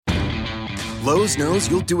Lowe's knows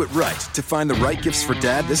you'll do it right to find the right gifts for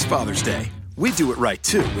Dad this Father's Day. We do it right,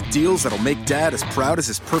 too, with deals that'll make Dad as proud as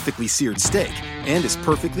his perfectly seared steak and his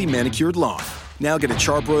perfectly manicured lawn. Now get a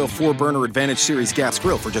Charbroil 4-burner Advantage Series gas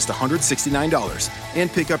grill for just $169.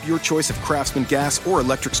 And pick up your choice of Craftsman gas or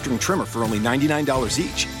electric string trimmer for only $99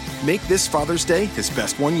 each. Make this Father's Day his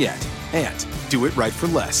best one yet. And do it right for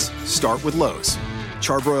less. Start with Lowe's.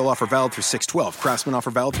 Charbroil offer valid through 6/12. Craftsman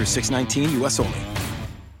offer valid through 6/19, U.S. only.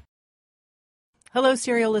 Hello,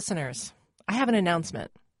 Serial listeners. I have an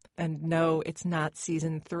announcement. And no, it's not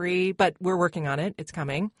season 3, but we're working on it. It's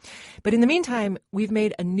coming. But in the meantime, we've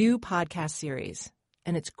made a new podcast series,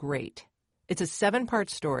 and it's great. It's a 7-part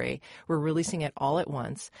story. We're releasing it all at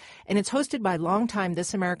once. And it's hosted by longtime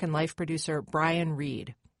This American Life producer Brian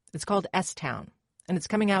Reed. It's called S-Town, and it's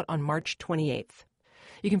coming out on March 28th.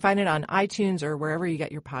 You can find it on iTunes or wherever you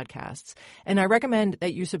get your podcasts. And I recommend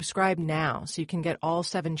that you subscribe now so you can get all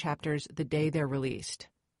 7 chapters the day they're released.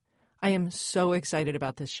 I am so excited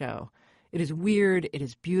about this show. It is weird. It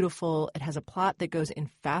is beautiful. It has a plot that goes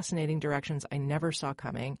in fascinating directions I never saw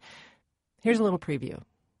coming. Here's a little preview.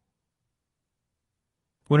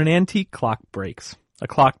 When an antique clock breaks, a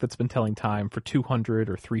clock that's been telling time for 200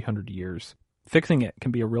 or 300 years, fixing it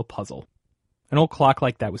can be a real puzzle. An old clock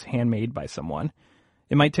like that was handmade by someone.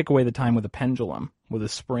 It might tick away the time with a pendulum, with a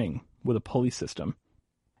spring, with a pulley system.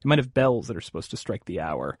 It might have bells that are supposed to strike the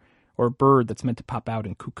hour, or a bird that's meant to pop out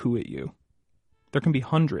and cuckoo at you. There can be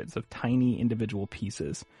hundreds of tiny individual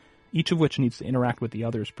pieces, each of which needs to interact with the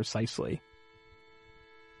others precisely.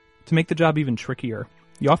 To make the job even trickier,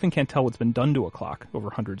 you often can't tell what's been done to a clock over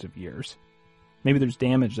hundreds of years. Maybe there's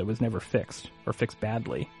damage that was never fixed, or fixed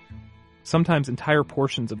badly. Sometimes entire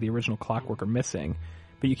portions of the original clockwork are missing,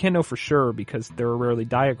 but you can't know for sure because there are rarely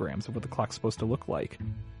diagrams of what the clock's supposed to look like.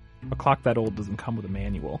 A clock that old doesn't come with a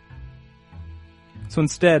manual. So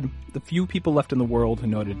instead, the few people left in the world who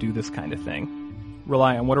know how to do this kind of thing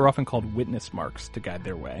rely on what are often called witness marks to guide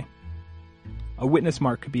their way. A witness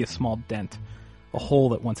mark could be a small dent, a hole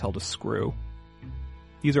that once held a screw.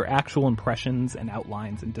 These are actual impressions and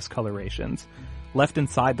outlines and discolorations left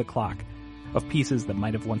inside the clock of pieces that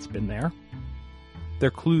might have once been there.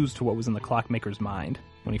 They're clues to what was in the clockmaker's mind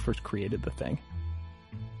when he first created the thing.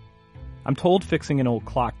 I'm told fixing an old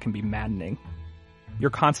clock can be maddening. You're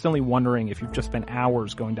constantly wondering if you've just spent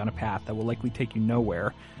hours going down a path that will likely take you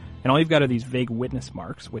nowhere, and all you've got are these vague witness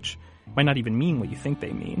marks, which might not even mean what you think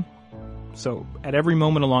they mean. So, at every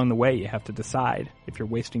moment along the way, you have to decide if you're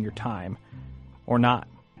wasting your time or not.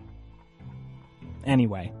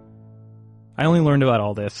 Anyway, I only learned about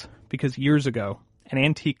all this because years ago, an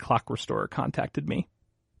antique clock restorer contacted me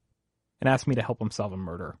and asked me to help him solve a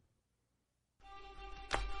murder.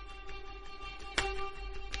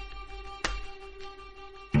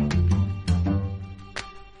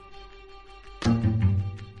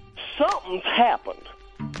 Something's happened.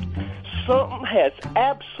 Something has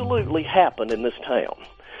absolutely happened in this town.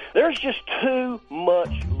 There's just too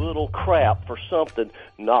much little crap for something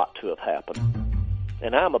not to have happened.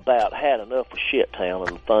 And I'm about had enough of shit town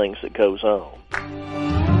and the things that goes on.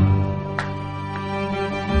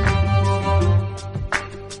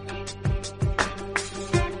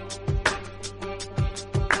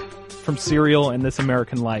 From Serial and This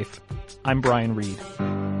American Life, I'm Brian Reed.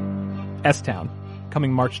 S-Town,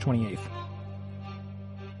 coming March 28th.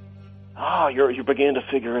 Oh, you're beginning to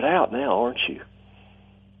figure it out now, aren't you?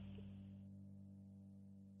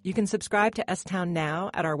 You can subscribe to S-Town now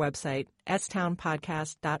at our website,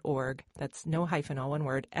 stownpodcast.org. That's no hyphen, all one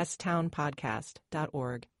word,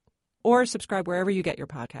 stownpodcast.org. Or subscribe wherever you get your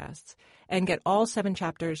podcasts and get all 7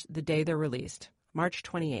 chapters the day they're released, March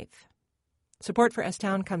 28th. Support for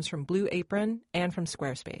S-Town comes from Blue Apron and from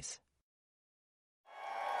Squarespace.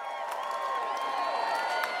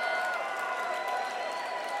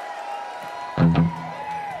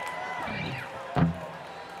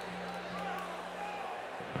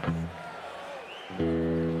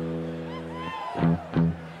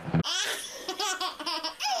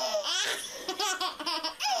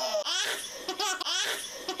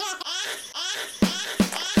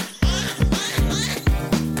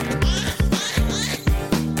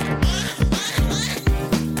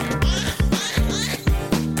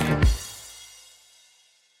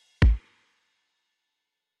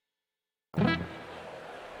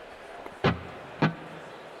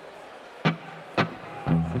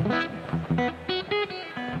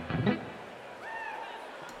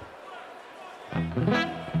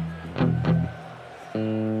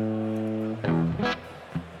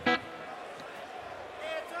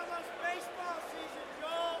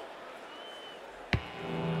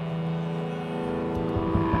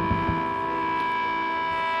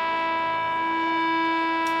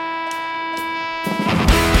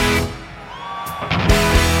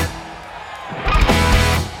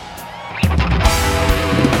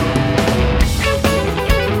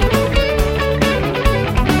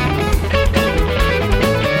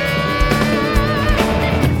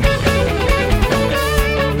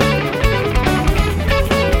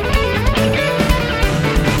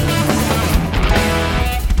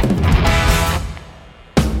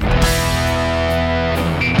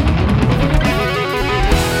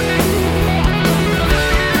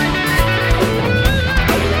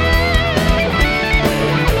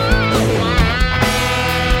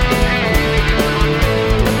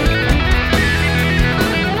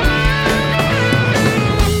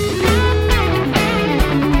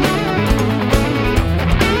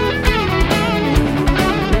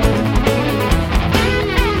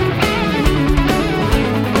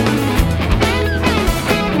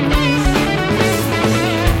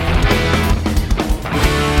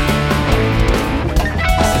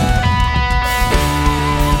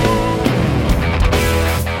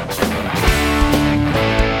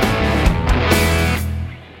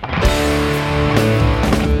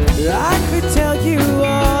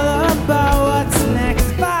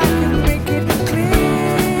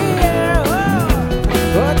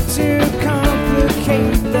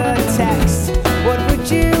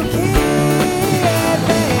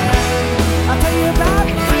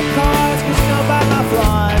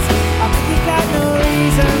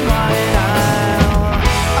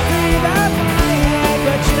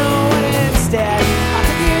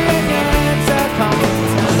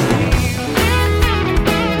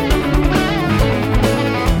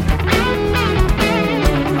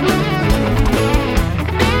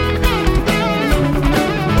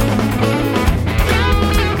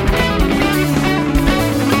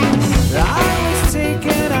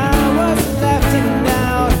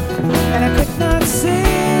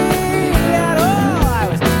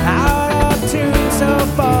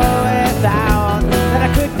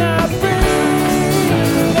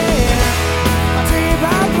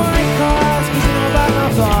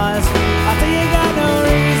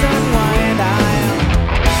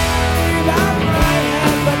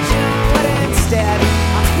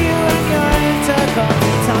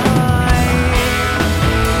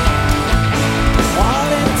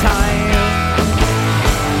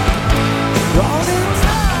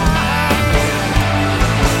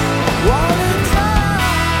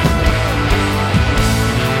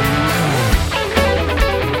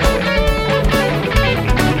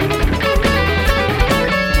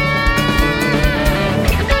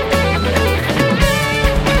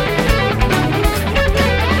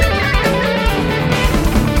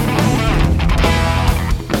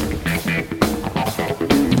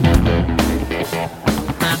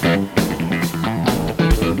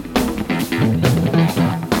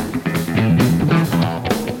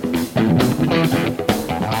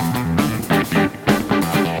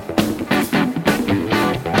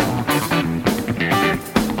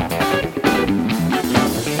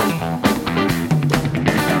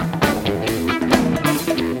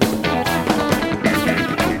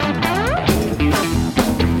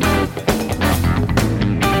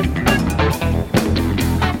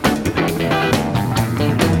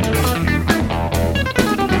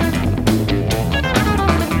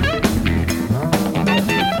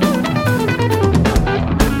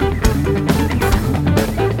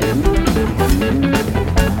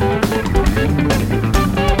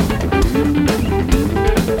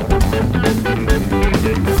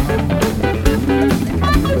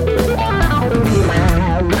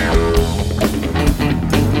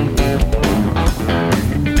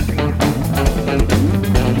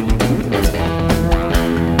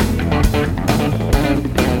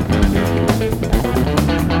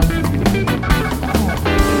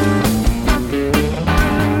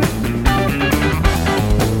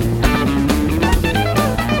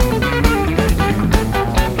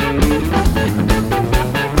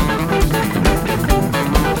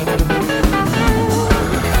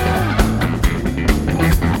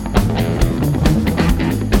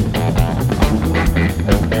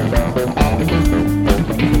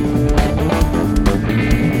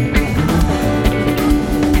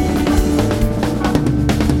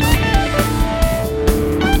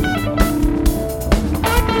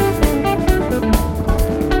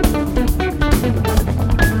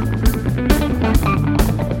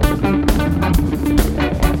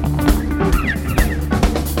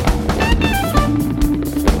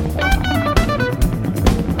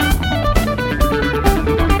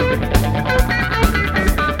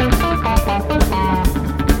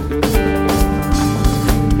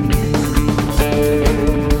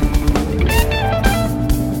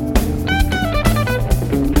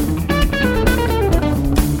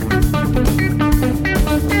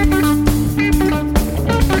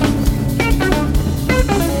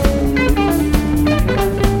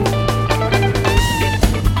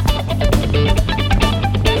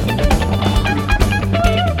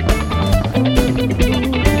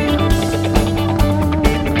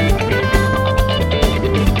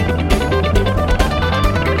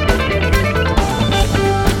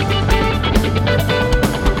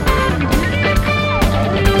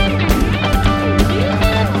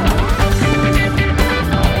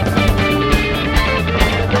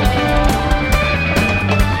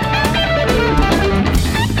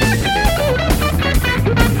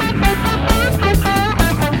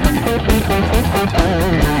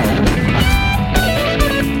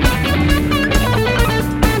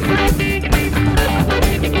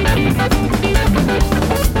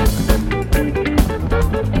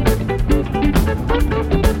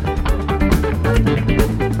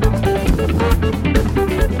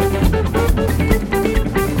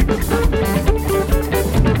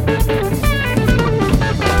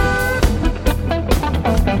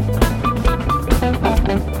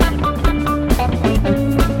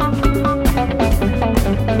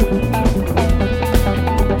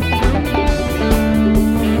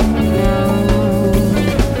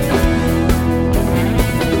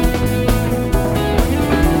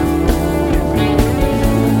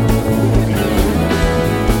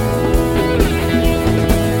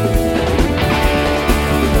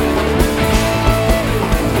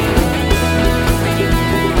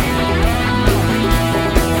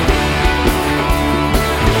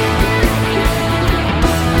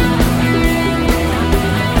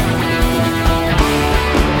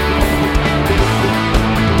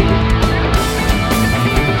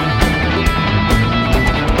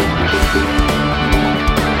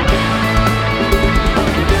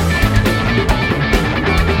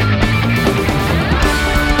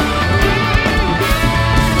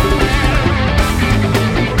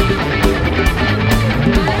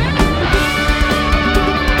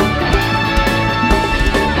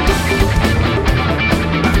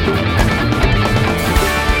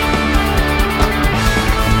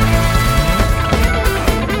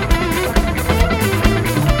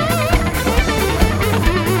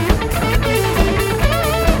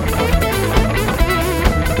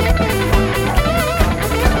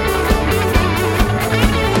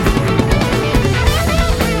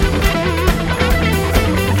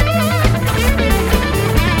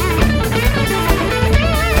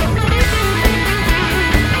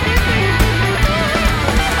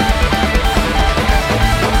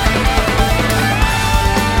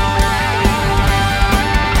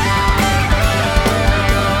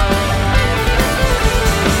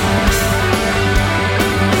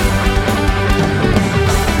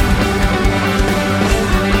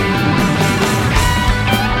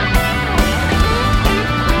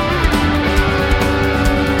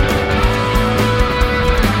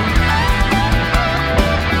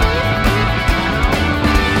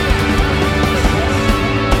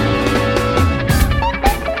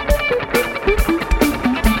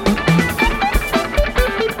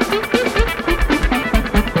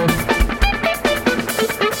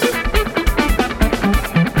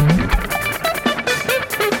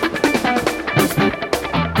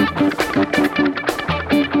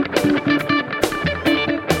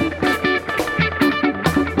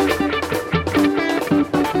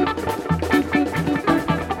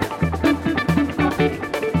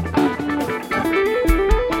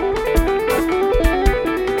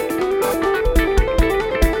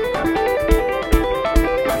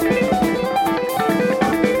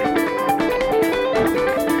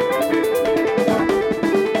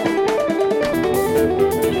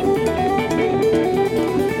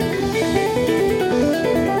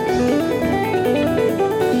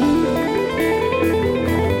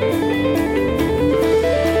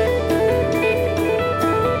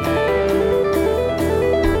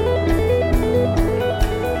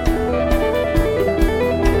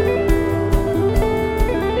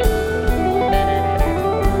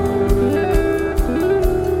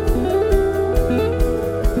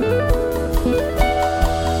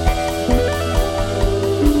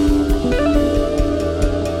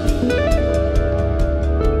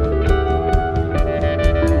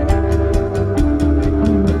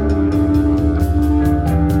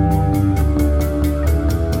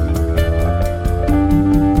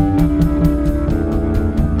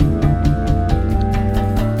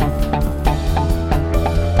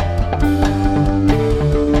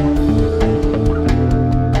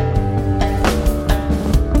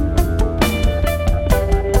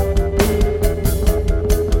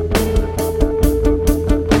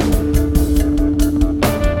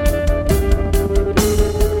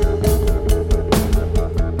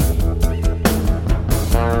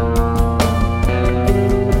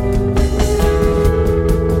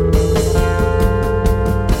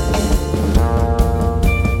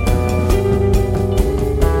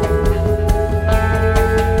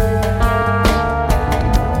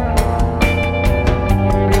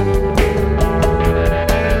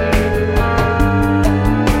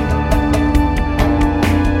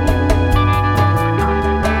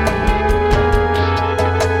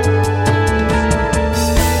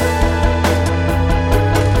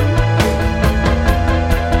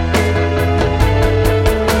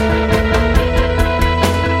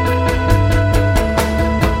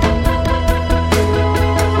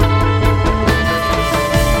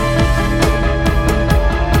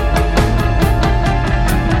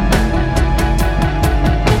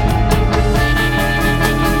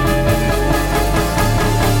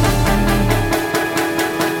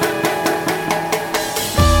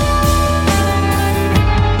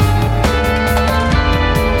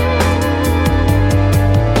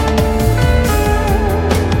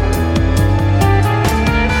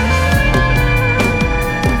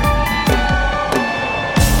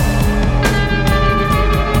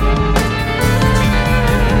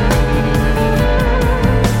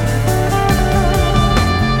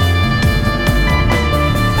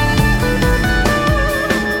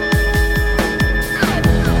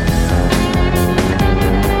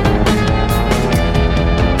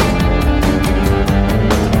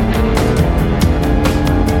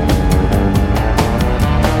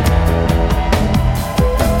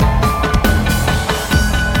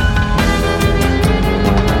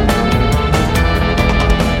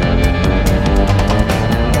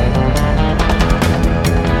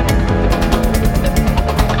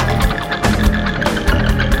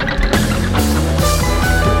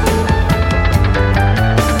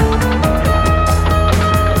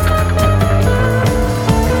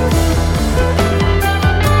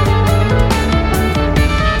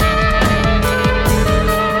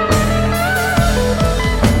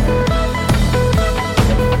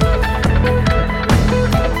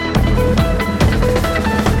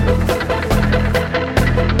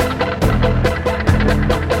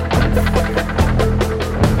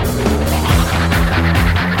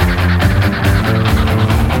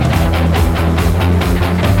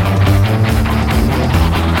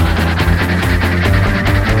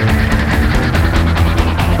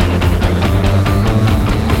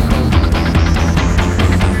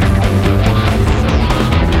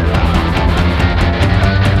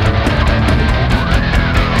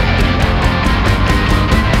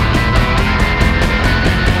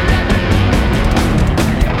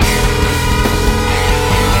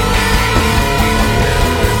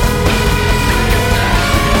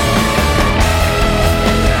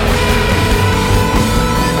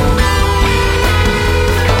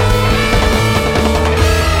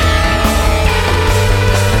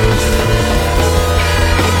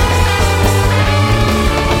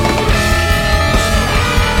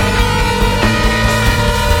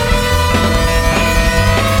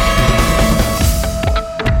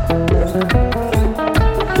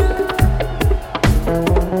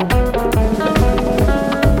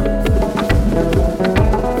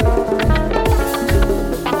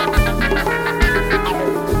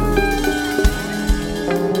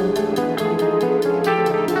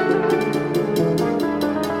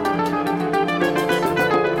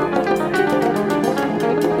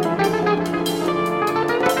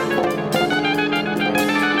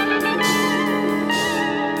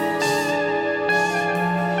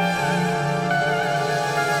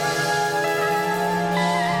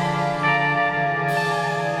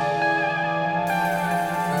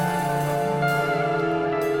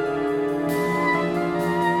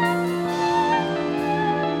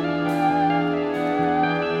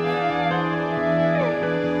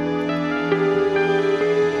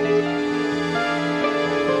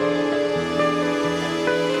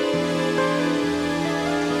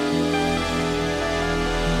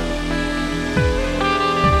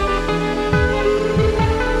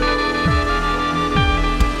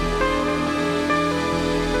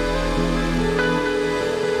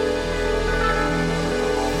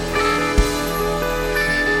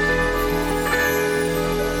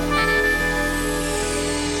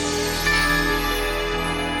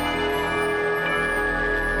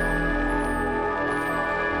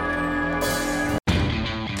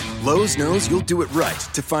 Lowe's knows you'll do it right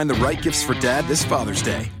to find the right gifts for Dad this Father's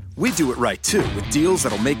Day. We do it right, too, with deals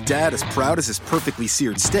that'll make Dad as proud as his perfectly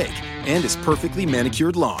seared steak and his perfectly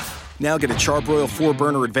manicured lawn. Now get a Charbroil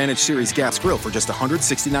 4-burner Advantage Series gas grill for just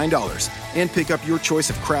 $169 and pick up your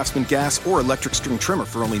choice of Craftsman gas or electric string trimmer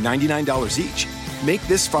for only $99 each. Make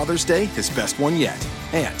this Father's Day his best one yet.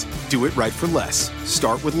 And do it right for less.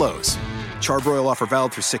 Start with Lowe's. Charbroil offer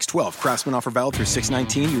valid through 6/12. Craftsman offer valid through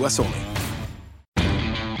 6/19, U.S. only.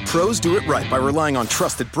 Pros do it right by relying on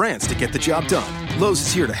trusted brands to get the job done. Lowe's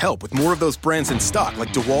is here to help with more of those brands in stock like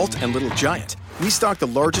DeWalt and Little Giant. We stock the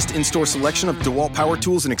largest in-store selection of DeWalt power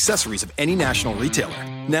tools and accessories of any national retailer.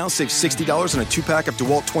 Now save $60 on a 2-pack of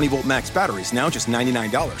DeWalt 20-volt max batteries, now just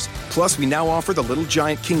 $99. Plus, we now offer the Little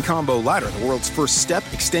Giant King Combo ladder, the world's first step,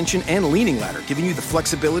 extension, and leaning ladder, giving you the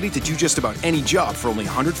flexibility to do just about any job for only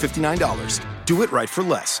 $159. Do it right for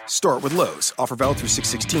less. Start with Lowe's. Offer valid through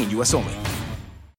 6/16, U.S. only.